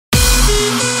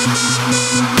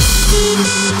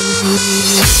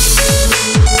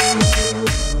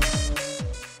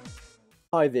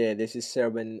Hi there, this is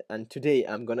Serban, and today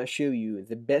I'm gonna show you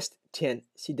the best 10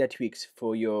 Cydia tweaks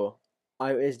for your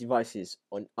iOS devices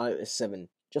on iOS 7.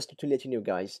 Just to let you know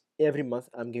guys, every month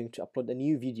I'm going to upload a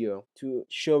new video to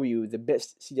show you the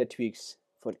best Cydia tweaks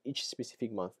for each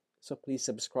specific month. So please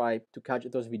subscribe to catch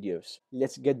those videos.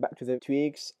 Let's get back to the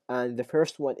tweaks, and the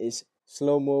first one is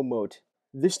SlowMo mode.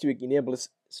 This tweak enables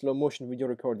slow motion video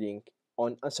recording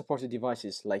on unsupported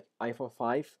devices like iPhone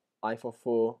 5, iPhone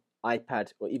 4,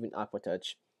 iPad, or even iPod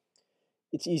Touch.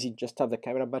 It's easy, just tap the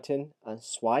camera button and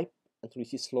swipe until you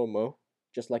see slow-mo,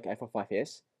 just like iPhone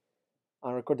 5s,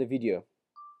 and record the video.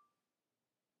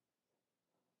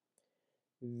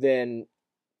 Then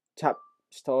tap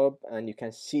stop and you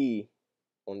can see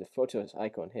on the photos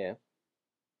icon here,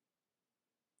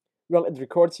 well, it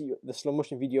records the slow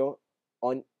motion video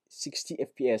on 60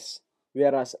 fps,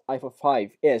 whereas iPhone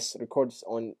 5s records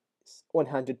on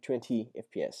 120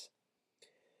 fps.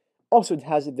 Also, it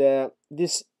has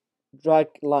this drag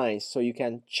lines, so you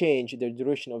can change the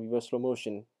duration of your slow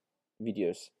motion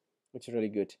videos, which is really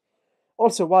good.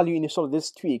 Also, while you install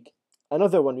this tweak,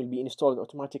 another one will be installed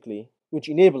automatically, which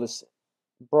enables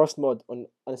burst mode on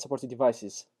unsupported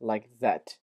devices like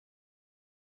that.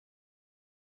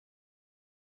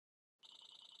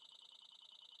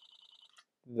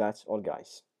 That's all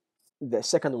guys. The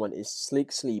second one is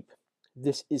SlickSleep.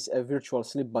 This is a virtual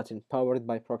sleep button powered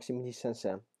by proximity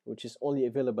sensor, which is only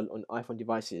available on iPhone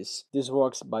devices. This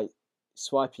works by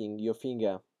swiping your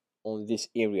finger on this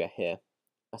area here,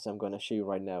 as I'm gonna show you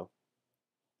right now.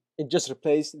 It just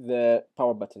replaces the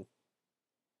power button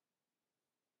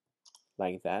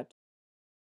like that.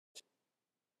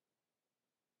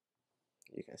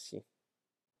 You can see.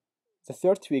 The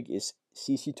third tweak is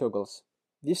CCToggles.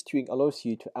 This tweak allows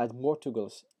you to add more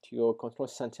toggles to your control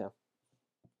center,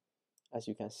 as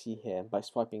you can see here, by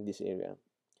swiping this area.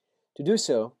 To do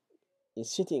so, in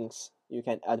settings, you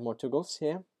can add more toggles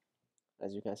here,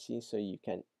 as you can see, so you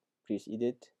can press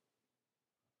edit.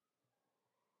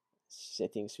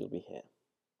 Settings will be here.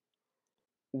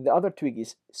 The other tweak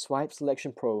is Swype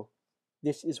Selection Pro.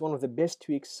 This is one of the best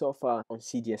tweaks so far on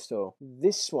Cydia Store.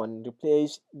 This one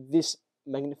replaces this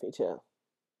magnifier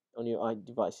on your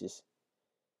devices.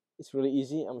 It's really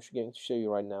easy. I'm just going to show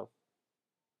you right now.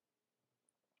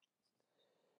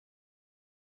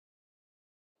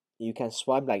 You can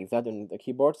swipe like that on the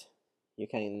keyboard. You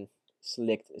can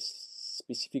select a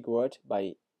specific word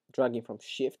by dragging from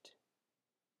shift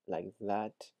like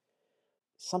that.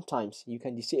 Sometimes you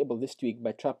can disable this tweak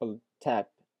by triple tap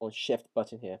on shift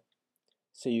button here,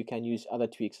 so you can use other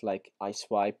tweaks like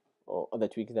iSwipe or other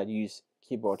tweaks that use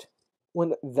keyboard.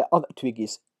 Well, the other tweak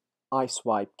is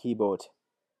iSwipe Keyboard.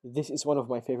 This is one of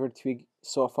my favorite tweaks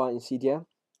so far in Cydia.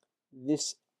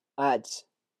 This adds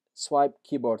Swype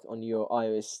Keyboard on your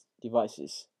iOS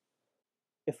devices.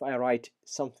 If I write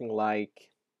something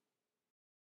like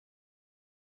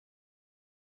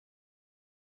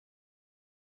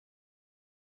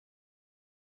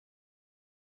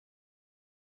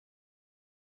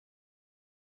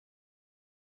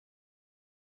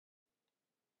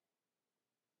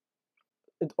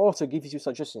it also gives you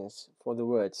suggestions for the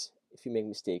words if you make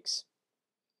mistakes.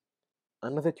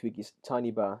 Another tweak is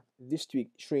Tiny Bar. This tweak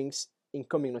shrinks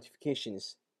incoming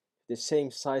notifications the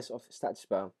same size of status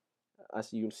bar,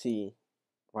 as you'll see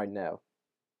right now.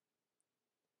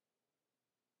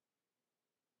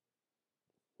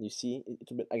 You see, it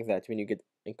will be like that when you get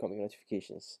incoming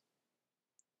notifications.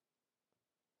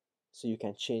 So you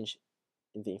can change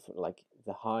the like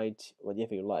the height,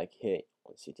 whatever you like here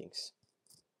on settings.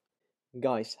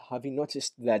 Guys, have you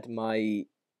noticed that my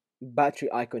battery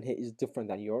icon here is different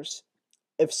than yours?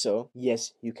 If so,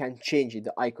 yes, you can change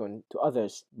the icon to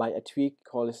others by a tweak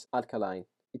called Alkaline.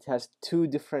 It has two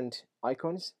different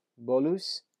icons,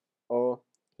 Bolus or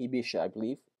Hibisha, I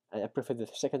believe. And I prefer the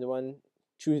second one.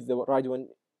 Choose the right one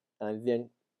and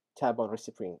then tap on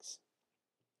receipt rings.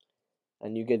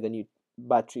 And you get the new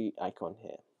battery icon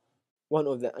here. One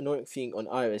of the annoying things on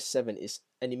iOS 7 is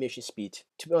animation speed.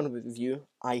 To be honest with you,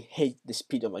 I hate the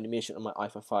speed of animation on my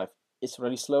iPhone 5. It's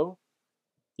really slow.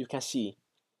 You can see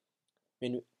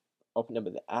when you open up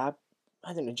the app,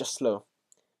 I don't know, just slow.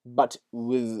 But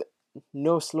with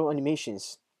no slow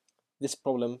animations, this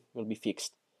problem will be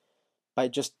fixed by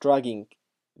just dragging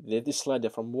this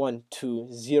slider from 1 to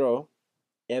 0.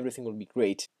 Everything will be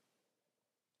great.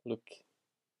 Look,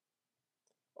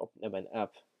 open up an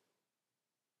app.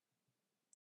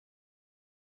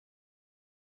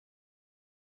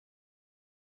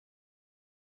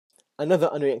 Another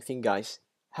annoying thing, guys,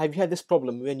 have you had this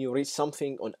problem when you read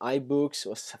something on iBooks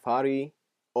or Safari,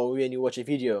 or when you watch a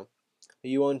video?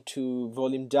 You want to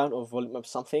volume down or volume up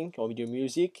something or video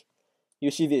music,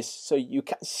 You see this, so you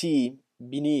can see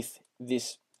beneath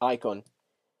this icon,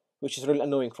 which is really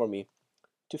annoying for me.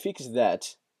 To fix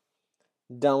that,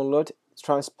 download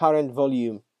transparent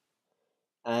volume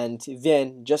and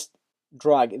then just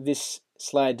drag this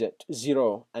slider to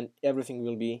 0 and everything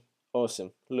will be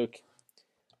awesome. Look.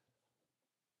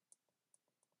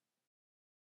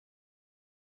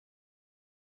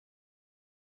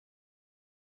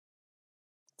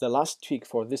 The last tweak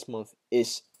for this month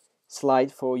is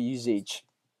slide for usage.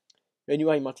 When you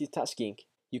are multitasking,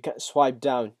 you can swipe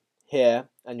down here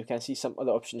and you can see some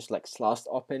other options like last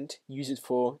opened, use it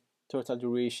for total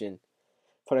duration.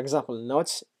 For example,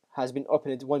 Notes has been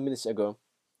opened 1 minute ago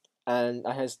and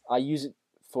I use it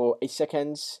for 8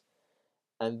 seconds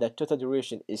and the total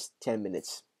duration is 10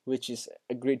 minutes, which is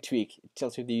a great tweak. It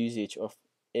tells you the usage of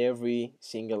every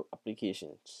single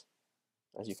applications,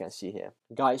 as you can see here.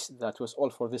 Guys, that was all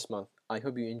for this month. I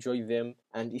hope you enjoyed them,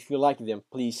 and if you like them,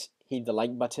 please hit the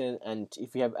like button, and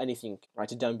if you have anything,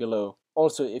 write it down below.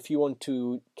 Also, if you want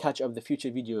to catch up the future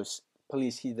videos,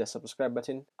 please hit the subscribe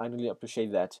button. I really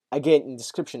appreciate that. Again, in the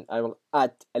description I will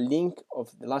add a link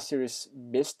of the last series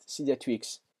best Cydia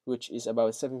tweaks, which is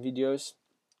about 7 videos.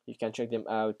 You can check them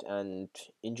out and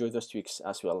enjoy those tweaks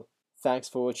as well. Thanks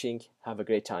for watching. Have a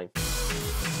great time.